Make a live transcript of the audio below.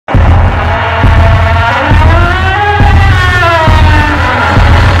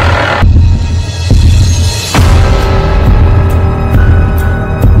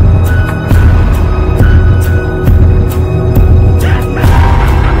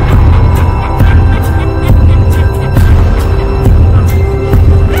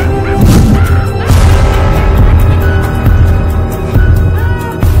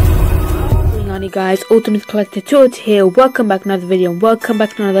guys, Ultimate Collector 2 here. Welcome back to another video and welcome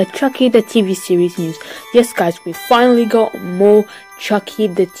back to another Chucky the TV series news. Yes guys, we finally got more Chucky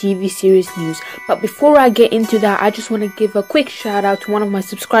the TV series news. But before I get into that, I just want to give a quick shout out to one of my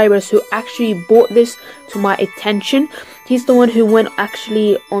subscribers who actually brought this to my attention. He's the one who went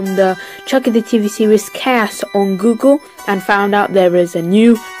actually on the Chucky the TV series cast on Google and found out there is a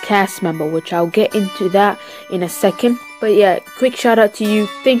new cast member, which I'll get into that in a second. But yeah, quick shout out to you.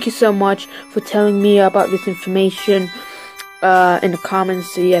 Thank you so much for telling me about this information in the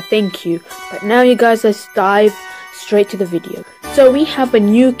comments. So yeah, thank you. But now you guys, let's dive straight to the video. So we have a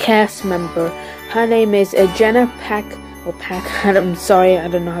new cast member. Her name is Jana Peck or Peck. I'm sorry, I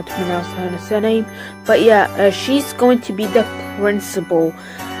don't know how to pronounce her surname. But yeah, she's going to be the principal.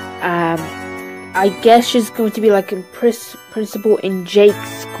 I guess she's going to be like a principal in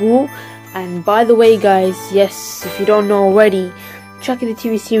Jake's school. And by the way guys, yes, if you don't know already, Chucky the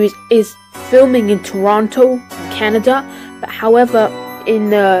TV series is filming in Toronto, Canada. But however, in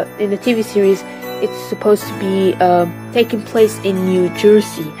the TV series, it's supposed to be taking place in New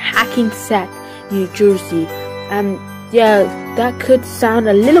Jersey, Hackensack, New Jersey. And yeah, that could sound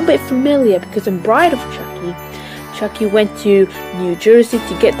a little bit familiar because in Bride of Chucky went to New Jersey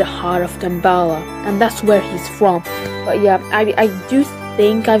to get the heart of the umbrella, and that's where he's from. But yeah, I do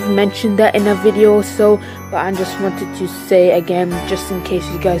think I've mentioned that in a video or so, but I just wanted to say again just in case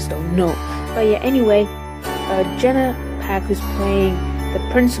you guys don't know. But yeah, anyway, Jana Peck is playing the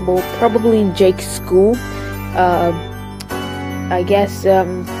principal, probably in Jake's school. I guess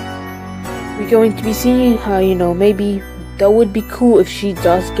we're going to be seeing her, you know, maybe that would be cool if she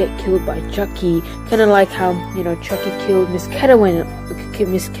does get killed by Chucky, kind of like how, you know, Chucky killed Miss Catterwell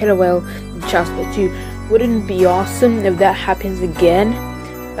in Child's Play 2. Wouldn't it be awesome if that happens again?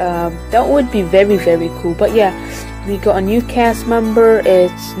 That would be very, very cool. But yeah, we got a new cast member. There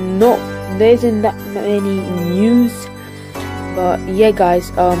isn't that many news, but yeah guys,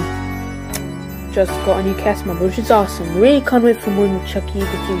 just got a new cast member, which is awesome. Really can't wait for more Chucky the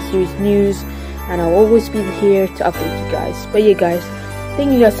TV series news, and I'll always be here to update you guys. But yeah guys,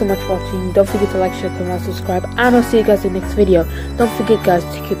 thank you guys so much for watching. Don't forget to like, share, comment, and subscribe, and I'll see you guys in the next video. Don't forget guys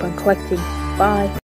to keep on collecting. Bye.